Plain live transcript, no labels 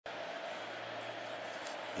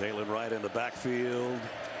Jalen Wright in the backfield.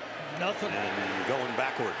 Nothing. And going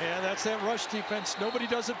backward. Yeah, that's that rush defense. Nobody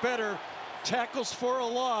does it better. Tackles for a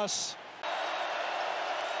loss.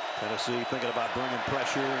 Tennessee thinking about bringing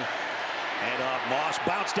pressure. And off Moss,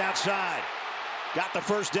 bounced outside. Got the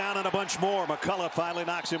first down and a bunch more. McCullough finally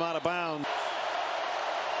knocks him out of bounds.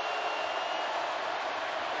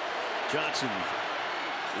 Johnson,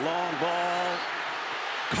 long ball,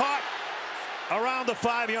 caught around the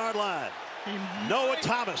 5-yard line. Noah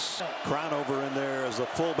Thomas. Crownover in there as the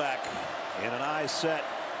fullback in an eye set.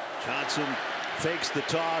 Johnson fakes the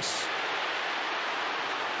toss.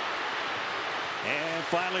 And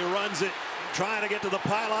finally runs it, trying to get to the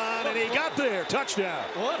pylon, and he got there. Touchdown.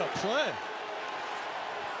 What a play.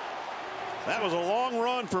 That was a long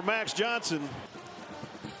run for Max Johnson.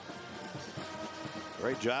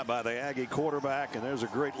 Great job by the Aggie quarterback, and there's a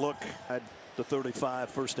great look at the 35,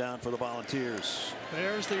 first down for the Volunteers.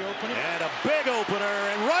 There's the opening. And a big opener,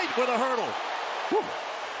 and right with a hurdle. Whew.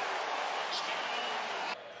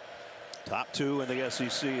 Top 2 in the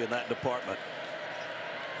SEC in that department.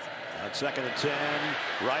 On 2nd and 10,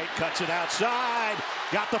 Wright cuts it outside,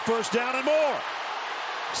 got the first down and more.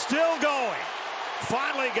 Still going.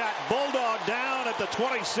 Finally got Bulldog down at the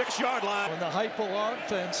 26-yard line. On the hypo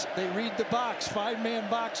offense, they read the box. 5-man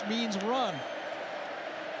box means run.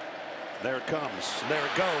 There it comes. There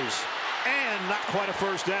it goes. And not quite a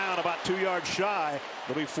first down, about 2 yards shy.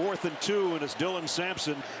 It'll be 4th and 2, and it's Dylan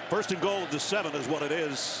Sampson. First and goal at the 7 is what it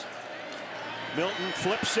is. Milton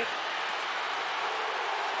flips it.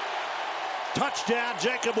 Touchdown,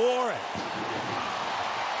 Jacob Warren.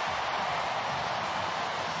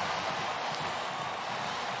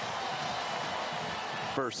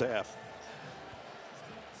 First half.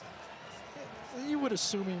 You would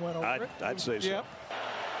assume he went over it. I'd say so. Yep.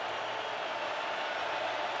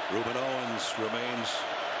 Ruben Owens remains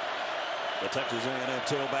the Texas A&M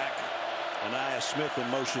tailback. Anaya Smith in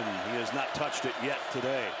motion. He has not touched it yet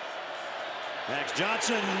today. Max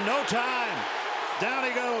Johnson, no time. Down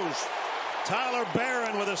he goes. Tyler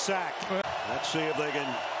Barron with a sack. Let's see if they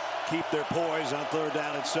can keep their poise on 3rd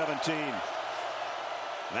down and 17.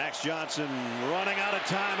 Max Johnson running out of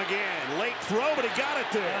time again. Late throw, but he got it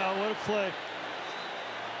there. Yeah, what a play.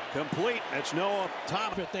 Complete. It's Noah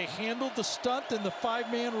Thomas. But they handled the stunt and the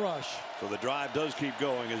 5-man rush. So the drive does keep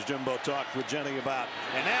going, as Jimbo talked with Jenny about.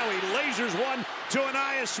 And now he lasers one to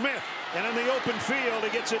Anaya Smith. And in the open field, he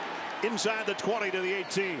gets it inside the 20 to the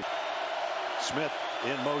 18. Smith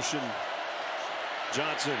in motion.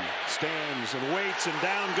 Johnson stands and waits, and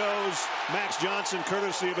down goes Max Johnson,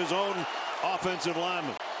 courtesy of his own offensive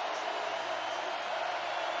lineman.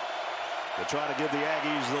 They try to give the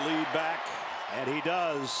Aggies the lead back, and he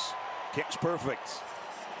does. Kicks perfect.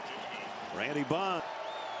 Randy Bond.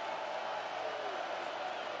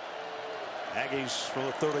 Aggies from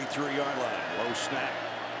the 33-yard line. Low snap.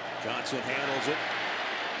 Johnson handles it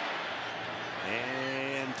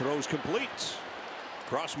and throws complete.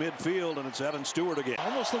 Cross midfield, and it's Evan Stewart again.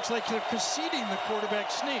 Almost looks like they're conceding the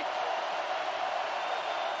quarterback sneak.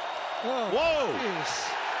 Oh, whoa! Geez.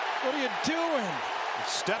 What are you doing?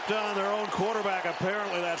 Stepped on their own quarterback.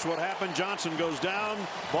 Apparently that's what happened. Johnson goes down.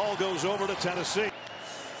 Ball goes over to Tennessee.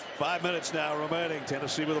 5 minutes now remaining.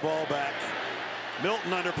 Tennessee with the ball back.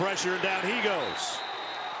 Milton under pressure, and down he goes.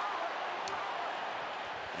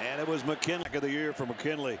 And it was McKinley of the year for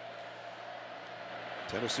McKinley.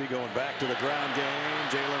 Tennessee going back to the ground game.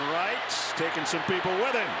 Jalen Wright taking some people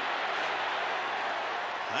with him.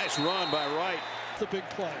 Nice run by Wright. The big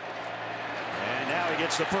play. And now he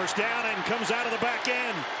gets the first down and comes out of the back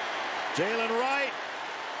end. Jalen Wright.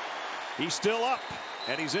 He's still up,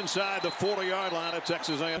 and he's inside the 40-yard line of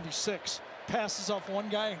Texas A&M. 26 passes off one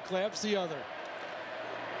guy and grabs the other.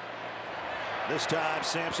 This time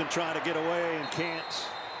Sampson trying to get away and can't.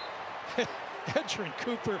 Edgerrin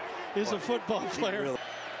Cooper is a football player. Really.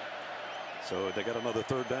 So they got another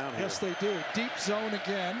 3rd down here. Yes, they do. Deep zone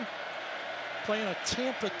again. Playing a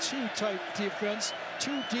Tampa 2 type defense.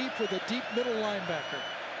 2 deep with a deep middle linebacker.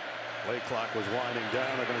 Play clock was winding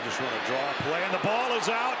down. They're going to just run a draw play, and the ball is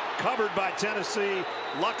out. Covered by Tennessee.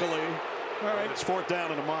 Luckily, all right. It's 4th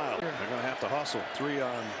down and a mile. They're going to have to hustle. 3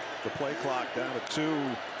 on the play clock, down to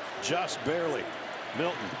 2, just barely.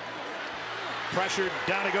 Milton. Pressured,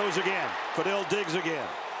 down he goes again. Fadil Diggs again.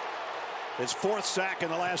 His 4th sack in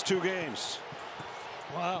the last 2 games.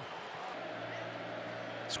 Wow.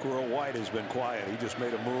 Squirrel White has been quiet. He just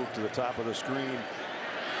made a move to the top of the screen.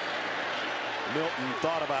 Milton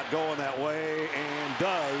thought about going that way and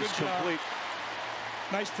does complete.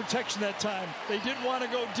 Nice protection that time. They didn't want to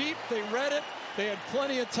go deep. They read it. They had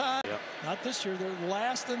plenty of time. Yep. Not this year. They're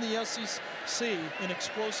last in the SEC in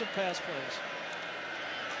explosive pass plays.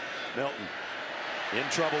 Milton in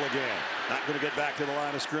trouble again. Not going to get back to the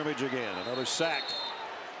line of scrimmage again. Another sack.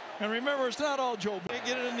 And remember, it's not all Joe. They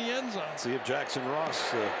get it in the end zone. See if Jackson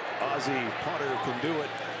Ross, Aussie punter, can do it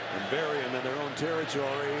and bury him in their own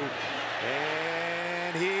territory.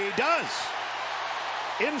 And he does.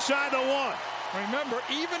 Inside the 1. Remember,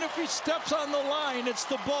 even if he steps on the line, it's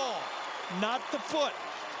the ball, not the foot.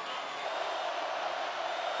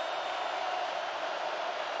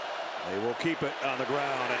 They will keep it on the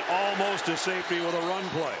ground and almost a safety with a run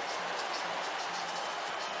play.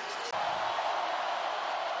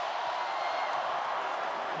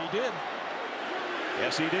 He did.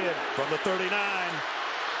 Yes, he did. From the 39.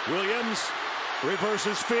 Williams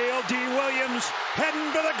reverses field. D. Williams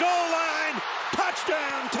heading to the goal line.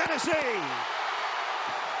 Touchdown, Tennessee.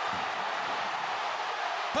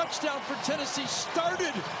 Touchdown for Tennessee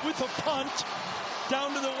started with a punt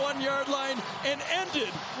down to the 1-yard line and ended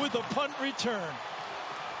with a punt return.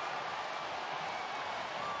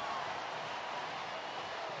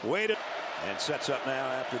 Waited and sets up now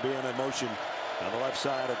after being in motion on the left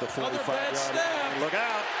side at the 45-yard line. Look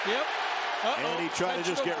out. Yep. And he tried to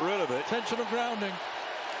just get rid of it. Intentional grounding.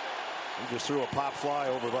 He just threw a pop fly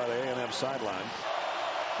over by the A&M sideline.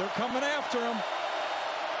 They're coming after him.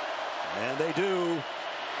 And they do.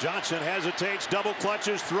 Johnson hesitates, double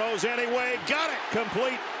clutches, throws anyway. Got it.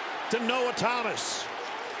 Complete to Noah Thomas.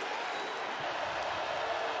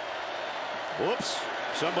 Whoops.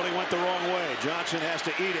 Somebody went the wrong way. Johnson has to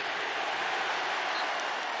eat it.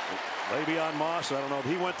 Maybe on Moss. I don't know if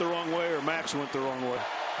he went the wrong way or Max went the wrong way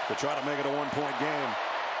to try to make it a one-point game.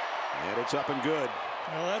 And it's up and good.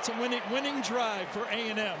 Well, that's a winning drive for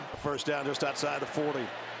A&M. First down just outside the 40.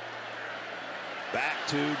 Back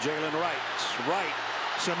to Jalen Wright. Wright,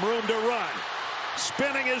 some room to run.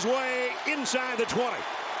 Spinning his way inside the 20.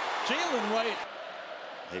 Jalen Wright.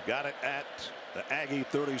 They've got it at the Aggie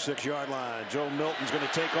 36-yard line. Joe Milton's going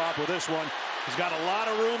to take off with this one. He's got a lot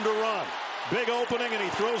of room to run. Big opening, and he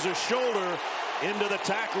throws his shoulder into the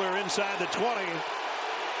tackler inside the 20.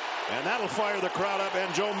 And that'll fire the crowd up,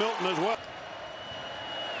 and Joe Milton as well.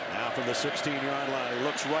 Now from the 16-yard line, he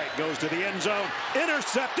looks right, goes to the end zone.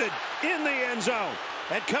 Intercepted in the end zone.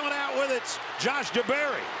 And coming out with it's Josh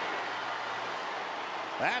DeBerry.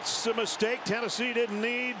 That's a mistake Tennessee didn't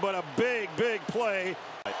need, but a big, big play.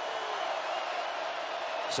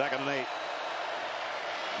 2nd and 8.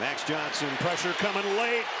 Max Johnson, pressure coming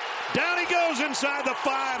late. Down he goes inside the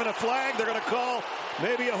 5, and a flag. They're going to call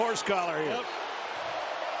maybe a horse collar here. Yep.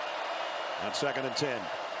 On 2nd and 10.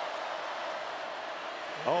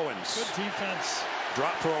 Owens. Good defense.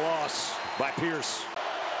 Drop for a loss by Pierce.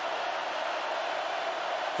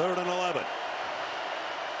 3rd and 11.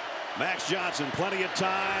 Max Johnson, plenty of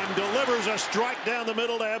time, delivers a strike down the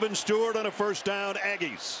middle to Evan Stewart on a first down,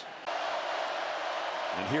 Aggies.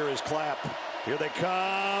 And here is Clapp. Here they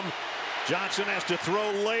come. Johnson has to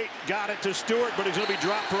throw late. Got it to Stewart, but he's going to be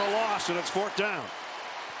dropped for a loss, and it's 4th down.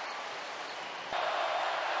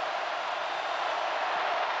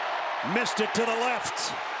 Missed it to the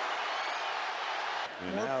left.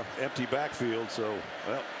 And now empty backfield, so,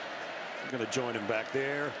 well, I'm going to join him back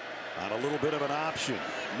there on a little bit of an option.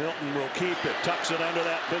 Milton will keep it, tucks it under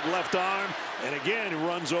that big left arm, and again, he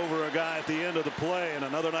runs over a guy at the end of the play, and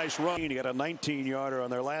another nice run. He got a 19-yarder on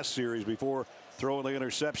their last series before throwing the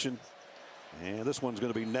interception. And this one's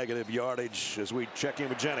going to be negative yardage as we check in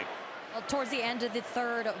with Jenny. Well, towards the end of the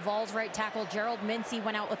 3rd, Vols right tackle Gerald Mincy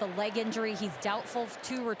went out with a leg injury. He's doubtful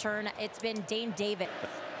to return. It's been Dane Davis.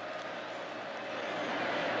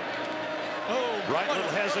 Right, little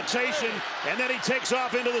hesitation, and then he takes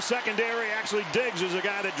off into the secondary. Actually, Diggs is the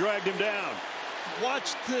guy that dragged him down.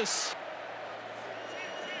 Watch this.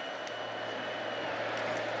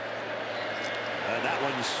 And that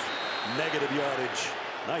one's negative yardage.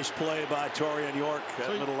 Nice play by Torian York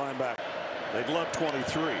at middle linebacker. They'd love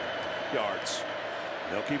 23 yards.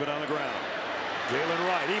 They'll keep it on the ground. Jalen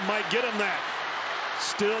Wright, he might get him that.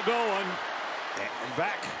 Still going. And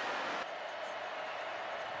back.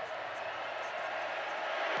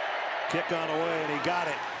 Kick on the way, and he got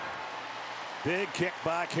it. Big kick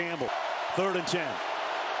by Campbell. 3rd and 10.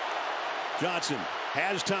 Johnson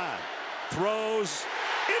has time. Throws.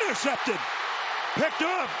 Intercepted. Picked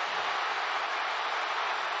up.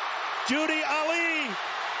 Judy Ali.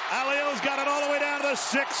 Alio's got it all the way down to the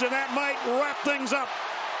 6, and that might wrap things up.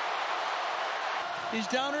 He's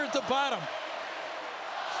down here at the bottom.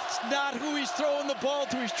 It's not who he's throwing the ball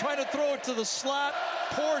to. He's trying to throw it to the slot.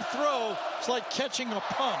 Poor throw. It's like catching a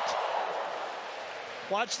punt.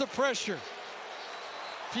 Watch the pressure.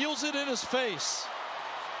 Feels it in his face.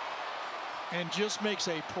 And just makes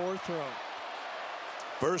a poor throw.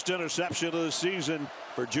 First interception of the season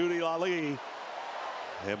for Judy Ali.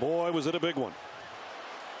 And boy, was it a big one.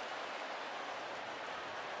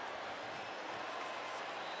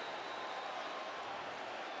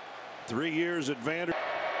 Three years advantage.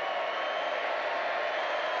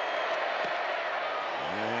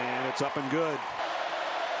 And it's up and good.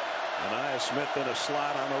 Anaya Smith in a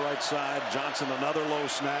slot on the right side. Johnson another low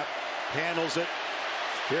snap. Handles it.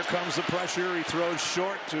 Here comes the pressure. He throws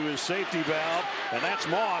short to his safety valve. And that's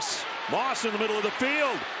Moss. Moss in the middle of the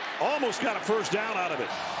field. Almost got a first down out of it.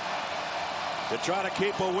 To try to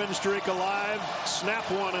keep a win streak alive. Snap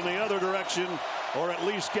one in the other direction. Or at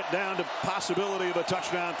least get down to possibility of a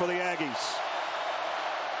touchdown for the Aggies.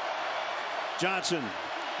 Johnson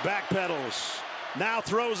backpedals. Now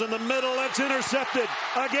throws in the middle. It's intercepted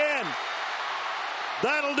again.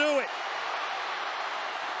 That'll do it.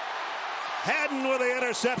 Haddon with the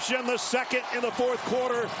interception, the second in the fourth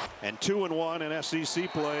quarter. And 2-1 in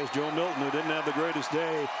SEC play as Joe Milton, who didn't have the greatest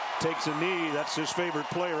day, takes a knee. That's his favorite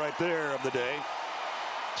play right there of the day.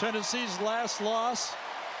 Tennessee's last loss,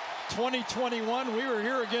 2021. We were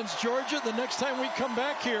here against Georgia. The next time we come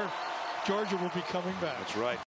back here, Georgia will be coming back. That's right.